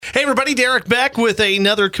Hey, everybody, Derek Beck with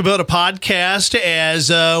another Kubota podcast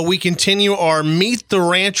as we continue our Meet the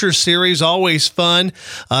Rancher series. Always fun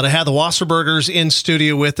to have the Wasserburgers in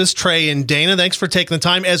studio with us, Trey and Dayna. Thanks for taking the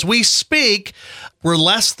time. As we speak, we're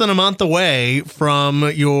less than a month away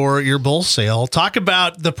from your bull sale. Talk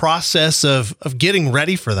about the process of getting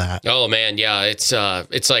ready for that. Oh, man, yeah. It's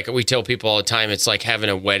like we tell people all the time, it's like having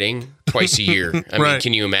a wedding twice a year. I mean,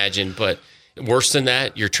 can you imagine? But worse than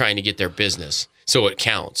that, you're trying to get their business. So it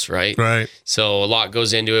counts, right? Right. So a lot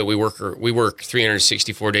goes into it. We work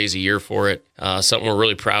 364 days a year for it. Something we're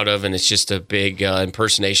really proud of, and it's just a big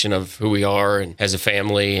impersonation of who we are and as a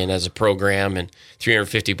family and as a program. And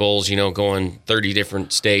 350 bulls, going 30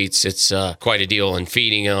 different states. It's quite a deal, and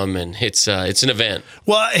feeding them, and it's an event.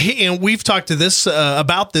 Well, and we've talked to this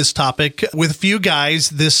about this topic with a few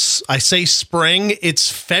guys. I say spring,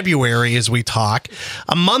 it's February as we talk.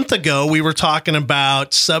 A month ago, we were talking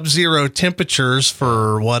about sub-zero temperatures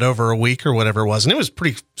for over a week or whatever it was, and it was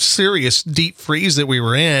pretty serious deep freeze that we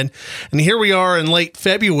were in. And here we are in late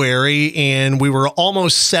February, and we were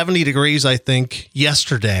almost 70 degrees, I think,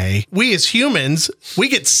 yesterday. We as humans, we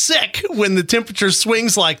get sick when the temperature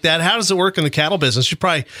swings like that. How does it work in the cattle business? You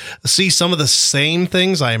probably see some of the same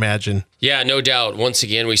things, I imagine. Yeah, no doubt. Once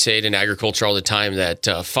again, we say it in agriculture all the time that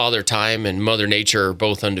Father Time and Mother Nature are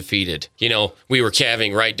both undefeated. We were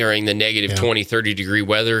calving right during the negative 20, 30 degree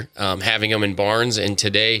weather, having them in barns. And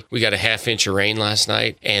today we got a half inch of rain last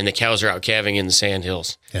night, and the cows are out calving in the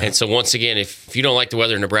sandhills. Yeah. And so once again, if you don't like the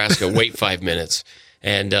weather in Nebraska, wait 5 minutes.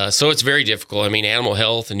 And so it's very difficult. I mean, animal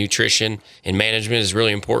health and nutrition and management is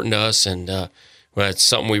really important to us, and it's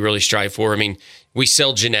something we really strive for. I mean, we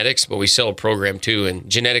sell genetics, but we sell a program too, and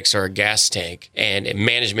genetics are a gas tank, and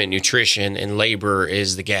management, nutrition, and labor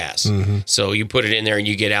is the gas. Mm-hmm. So you put it in there, and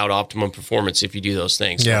you get out optimum performance if you do those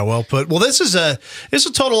things. Yeah, well put. Well, this is a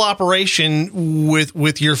total operation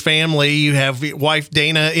with your family. You have your wife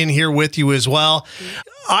Dayna in here with you as well.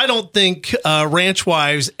 I don't think ranch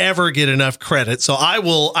wives ever get enough credit. So I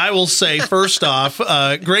will say, first off,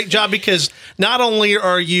 great job, because not only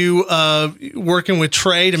are you working with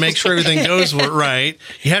Trey to make sure everything goes right,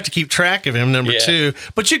 you have to keep track of him, number two,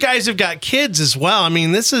 but you guys have got kids as well. I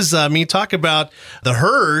mean, this is, talk about the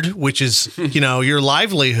herd, which is, your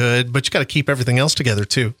livelihood, but you got to keep everything else together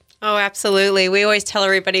too. Oh, absolutely. We always tell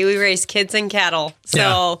everybody we raise kids and cattle.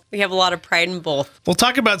 So we have a lot of pride in both. We'll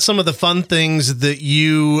talk about some of the fun things that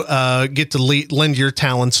you get to lend your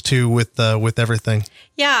talents to with everything.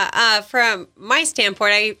 Yeah. From my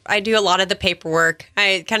standpoint, I do a lot of the paperwork.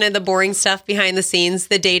 Kind of the boring stuff behind the scenes,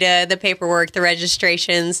 the data, the paperwork, the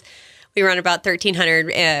registrations. We run about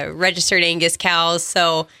 1,300 registered Angus cows.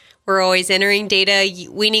 So we're always entering data,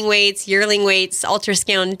 weaning weights, yearling weights,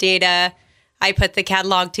 ultrasound data. I put the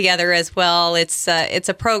catalog together as well. It's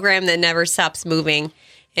a program that never stops moving,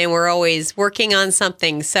 and we're always working on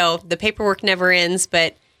something. So the paperwork never ends,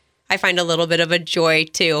 but I find a little bit of a joy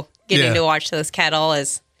too, getting to watch those cattle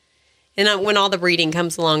and when all the breeding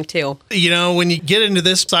comes along too. When you get into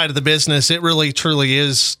this side of the business, it really truly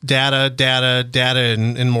is data,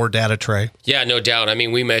 and more data, Trey. Yeah, no doubt. I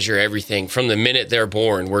mean, we measure everything from the minute they're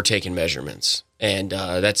born. We're taking measurements. And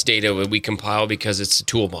that's data we compile because it's a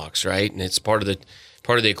toolbox, right? And it's part of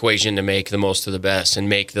the equation to make the most of the best and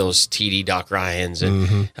make those TD Doc Ryans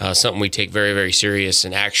and something we take very, very serious,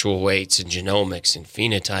 and actual weights and genomics and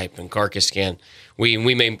phenotype and carcass scan. We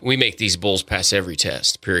make these bulls pass every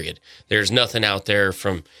test, period. There's nothing out there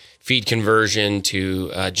from feed conversion to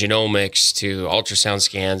genomics to ultrasound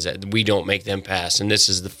scans that we don't make them pass. And this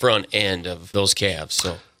is the front end of those calves.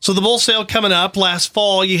 So the bull sale coming up. Last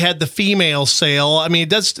fall, you had the female sale. I mean,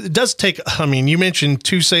 it does take, you mentioned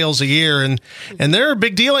 2 sales a year, and they're a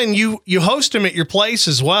big deal, and you host them at your place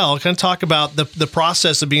as well. Kind of talk about the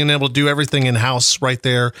process of being able to do everything in-house right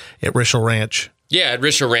there at Rishel Ranch. Yeah, at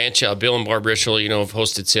Rishel Ranch, Bill and Barb Rishel, have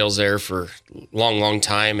hosted sales there for a long, long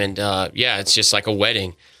time, and it's just like a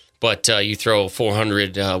wedding. But you throw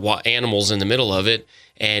 400 animals in the middle of it,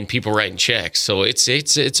 and people writing checks. So it's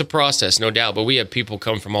a process, no doubt. But we have people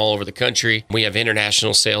come from all over the country. We have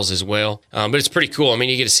international sales as well. But it's pretty cool. I mean,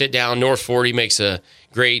 you get to sit down. North 40 makes a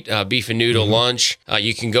great beef and noodle lunch.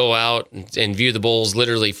 You can go out and view the bulls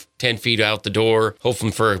literally 10 feet out the door,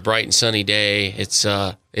 hoping for a bright and sunny day. It's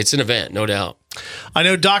an event, no doubt. I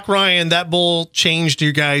know Doc Ryan, that bull changed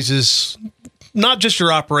you guys' not just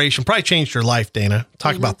your operation, probably changed your life, Dayna.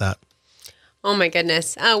 Talk about that. Oh, my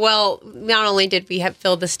goodness. Well, not only did we have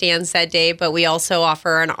filled the stands that day, but we also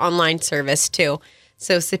offer an online service, too.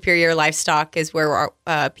 So Superior Livestock is where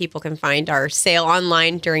people can find our sale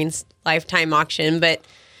online during lifetime auction. But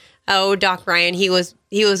Oh, Doc Ryan, he was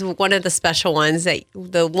one of the special ones,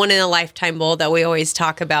 the one in a lifetime bull that we always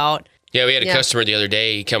talk about. Yeah, we had a customer the other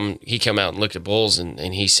day. He come out and looked at bulls, and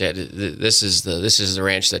he said, "This is the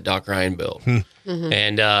ranch that Doc Ryan built." Mm-hmm.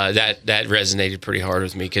 And that resonated pretty hard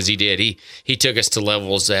with me because he did. He took us to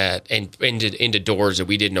levels and into doors that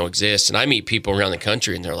we didn't know exist. And I meet people around the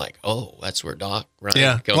country, and they're like, "Oh, that's where Doc Ryan."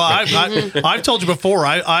 Yeah. Well, I've told you before.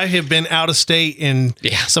 I have been out of state, and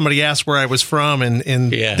somebody asked where I was from,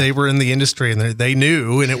 and they were in the industry, and they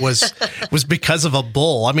knew, and it was because of a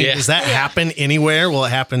bull. I mean, does that happen anywhere? Well, it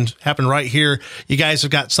happened right here. You guys have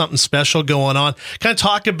got something special going on. Kind of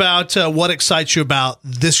talk about what excites you about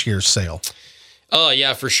this year's sale. Oh,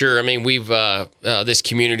 yeah, for sure. I mean, we've this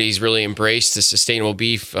community's really embraced the sustainable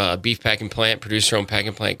beef packing plant, producer-owned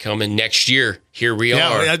packing plant coming next year. Here we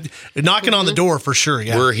are. Knocking on the door for sure.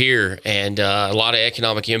 Yeah. We're here, and a lot of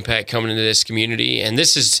economic impact coming into this community, and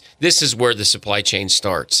this is where the supply chain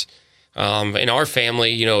starts. In our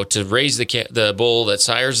family, to raise the bull that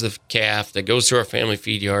sires the calf that goes through our family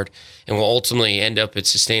feed yard and will ultimately end up at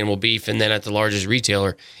sustainable beef and then at the largest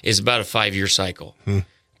retailer is about a 5-year cycle.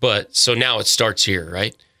 But so now it starts here,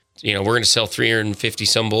 right? We're going to sell 350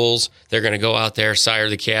 some bulls. They're going to go out there, sire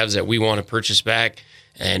the calves that we want to purchase back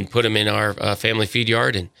and put them in our family feed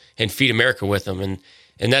yard and feed America with them.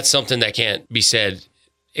 And that's something that can't be said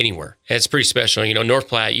anywhere. And it's pretty special. North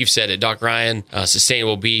Platte, you've said it, Doc Ryan,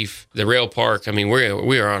 sustainable beef, the rail park. I mean,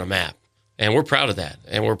 we are on a map, and we're proud of that.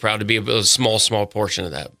 And we're proud to be a small portion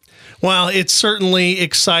of that. Well, it's certainly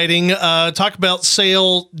exciting. Talk about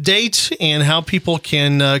sale date and how people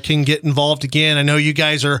can get involved again. I know you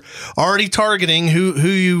guys are already targeting who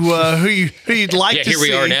you'd like to see. Yeah, here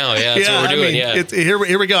we are now. Yeah, that's what we're doing.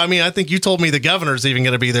 Here we go. I mean, I think you told me the governor's even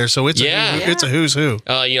going to be there, so it's a who's who.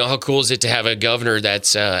 How cool is it to have a governor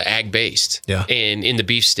that's ag based in the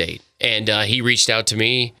beef state? And he reached out to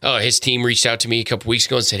me. His team reached out to me a couple weeks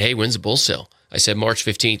ago and said, "Hey, when's the bull sale?" I said, March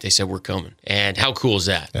 15th. They said, "We're coming." And how cool is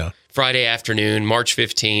that? Yeah. Friday afternoon, March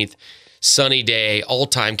 15th, sunny day,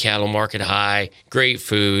 all-time cattle market high, great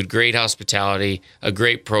food, great hospitality, a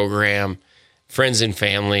great program, friends and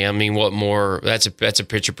family. I mean, what more? That's a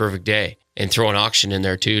picture-perfect day. And throw an auction in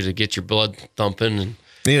there, too, to get your blood thumping. And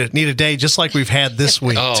Need a day just like we've had this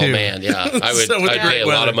week, too. Oh, man, yeah. I'd pay a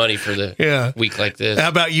lot of money for the week like this. How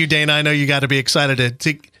about you, Dayna? I know you got to be excited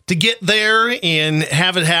to get there and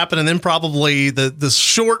have it happen, and then probably the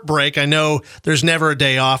short break. I know there's never a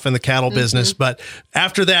day off in the cattle business, but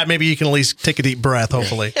after that, maybe you can at least take a deep breath,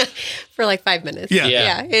 hopefully. For like 5 minutes.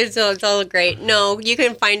 Yeah. It's all great. No, you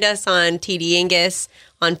can find us on TD Angus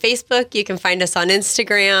on Facebook. You can find us on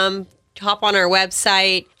Instagram. Hop on our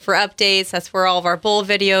website for updates. That's where all of our bull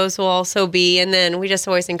videos will also be. And then we just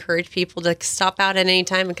always encourage people to stop out at any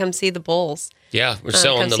time and come see the bulls. Yeah, we're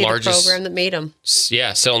selling the largest program that made them.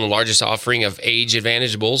 Yeah, selling the largest offering of age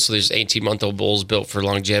advantage bulls. So there's 18-month-old bulls built for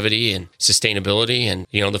longevity and sustainability, and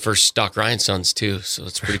the first Doc Ryan sons too. So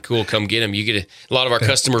it's pretty cool. Come get them. You get a lot of our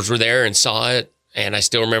customers were there and saw it, and I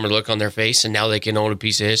still remember the look on their face. And now they can own a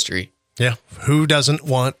piece of history. Yeah, who doesn't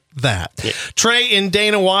want that? Yeah. Trey and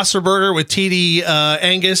Dayna Wasserburger with TD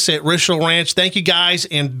Angus at Rishel Ranch. Thank you guys,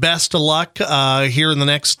 and best of luck here in the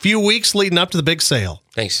next few weeks leading up to the big sale.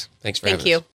 Thanks for having us. Thank you.